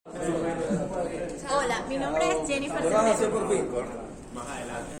Hola, mi nombre es Jennifer ¿Qué vas a hacer Sendero. por fin? Más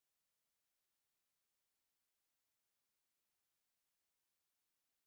adelante.